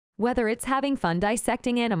Whether it's having fun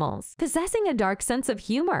dissecting animals, possessing a dark sense of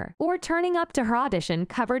humor, or turning up to her audition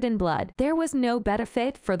covered in blood, there was no better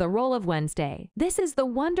fit for the role of Wednesday. This is the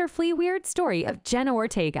wonderfully weird story of Jenna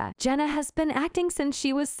Ortega. Jenna has been acting since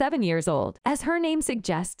she was 7 years old. As her name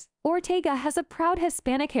suggests, Ortega has a proud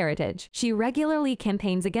Hispanic heritage. She regularly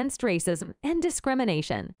campaigns against racism and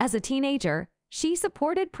discrimination. As a teenager, she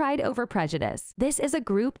supported Pride Over Prejudice. This is a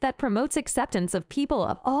group that promotes acceptance of people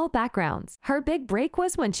of all backgrounds. Her big break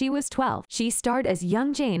was when she was 12. She starred as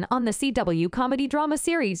young Jane on the CW comedy drama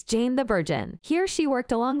series Jane the Virgin. Here she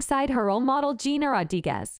worked alongside her role model Jenna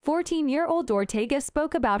Ortega. 14-year-old Ortega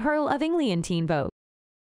spoke about her lovingly in Teen Vogue.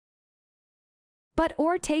 But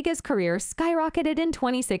Ortega's career skyrocketed in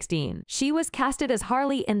 2016. She was casted as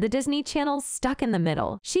Harley in the Disney Channel's Stuck in the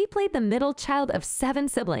Middle. She played the middle child of 7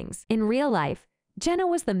 siblings. In real life, Jenna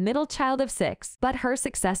was the middle child of 6, but her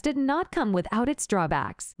success did not come without its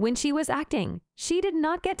drawbacks. When she was acting, she did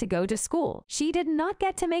not get to go to school. She did not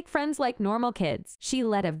get to make friends like normal kids. She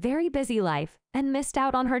led a very busy life and missed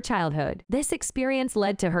out on her childhood. This experience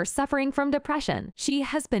led to her suffering from depression. She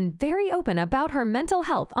has been very open about her mental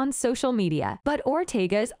health on social media, but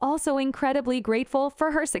Ortega is also incredibly grateful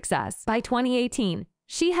for her success. By 2018,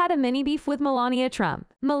 she had a mini beef with Melania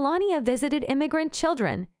Trump. Melania visited immigrant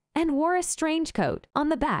children and wore a strange coat. On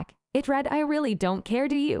the back, it read, "I really don't care,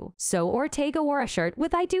 do you?" So Ortega wore a shirt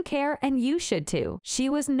with "I do care and you should too." She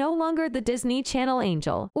was no longer the Disney Channel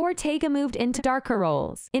angel. Ortega moved into darker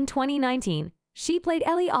roles. In 2019, she played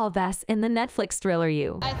Ellie Alves in the Netflix thriller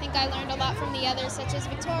You. I think I learned a lot from the others, such as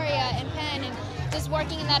Victoria and Penn, and just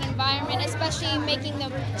working in that environment, especially making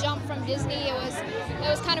the jump from Disney. It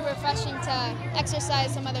was kind of refreshing to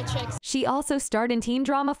exercise some other tricks. She also starred in teen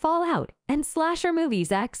drama Fallout and slasher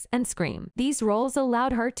movies X and Scream. These roles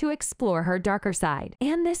allowed her to explore her darker side,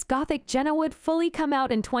 and this gothic Jenna would fully come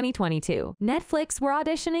out in 2022. Netflix were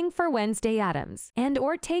auditioning for Wednesday Addams, and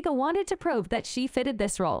Ortega wanted to prove that she fitted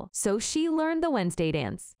this role. So she learned the Wednesday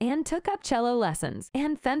dance, and took up cello lessons,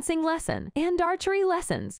 and fencing lesson, and archery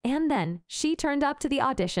lessons, and then she turned up to the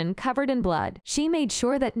audition covered in blood. She made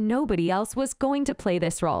sure that nobody else was going to play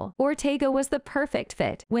this role. Ortega was the perfect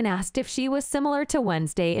fit. When asked if she was similar to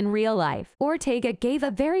Wednesday in real life, Ortega gave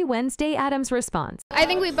a very Wednesday Addams response. I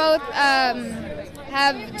think we both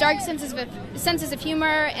have dark senses of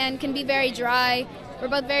humor and can be very dry. We're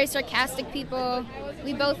both very sarcastic people.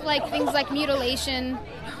 We both like things like mutilation,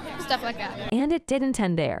 stuff like that. And it didn't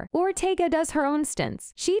end there. Ortega does her own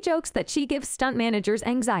stunts. She jokes that she gives stunt managers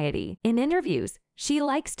anxiety. In interviews, she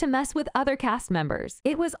likes to mess with other cast members.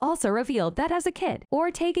 It was also revealed that as a kid,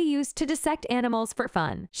 Ortega used to dissect animals for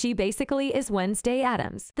fun. She basically is Wednesday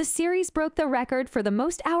Addams. The series broke the record for the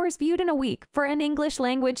most hours viewed in a week for an English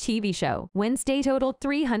language TV show. Wednesday totaled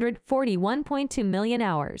 341.2 million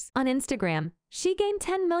hours. On Instagram, she gained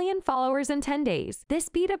 10 million followers in 10 days. This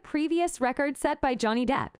beat a previous record set by Johnny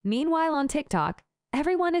Depp. Meanwhile, on TikTok,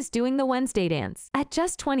 everyone is doing the Wednesday dance. At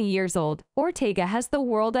just 20 years old, Ortega has the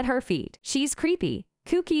world at her feet. She's creepy,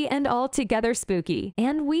 kooky, and altogether spooky.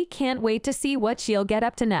 And we can't wait to see what she'll get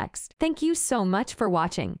up to next. Thank you so much for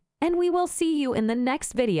watching, and we will see you in the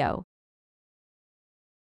next video.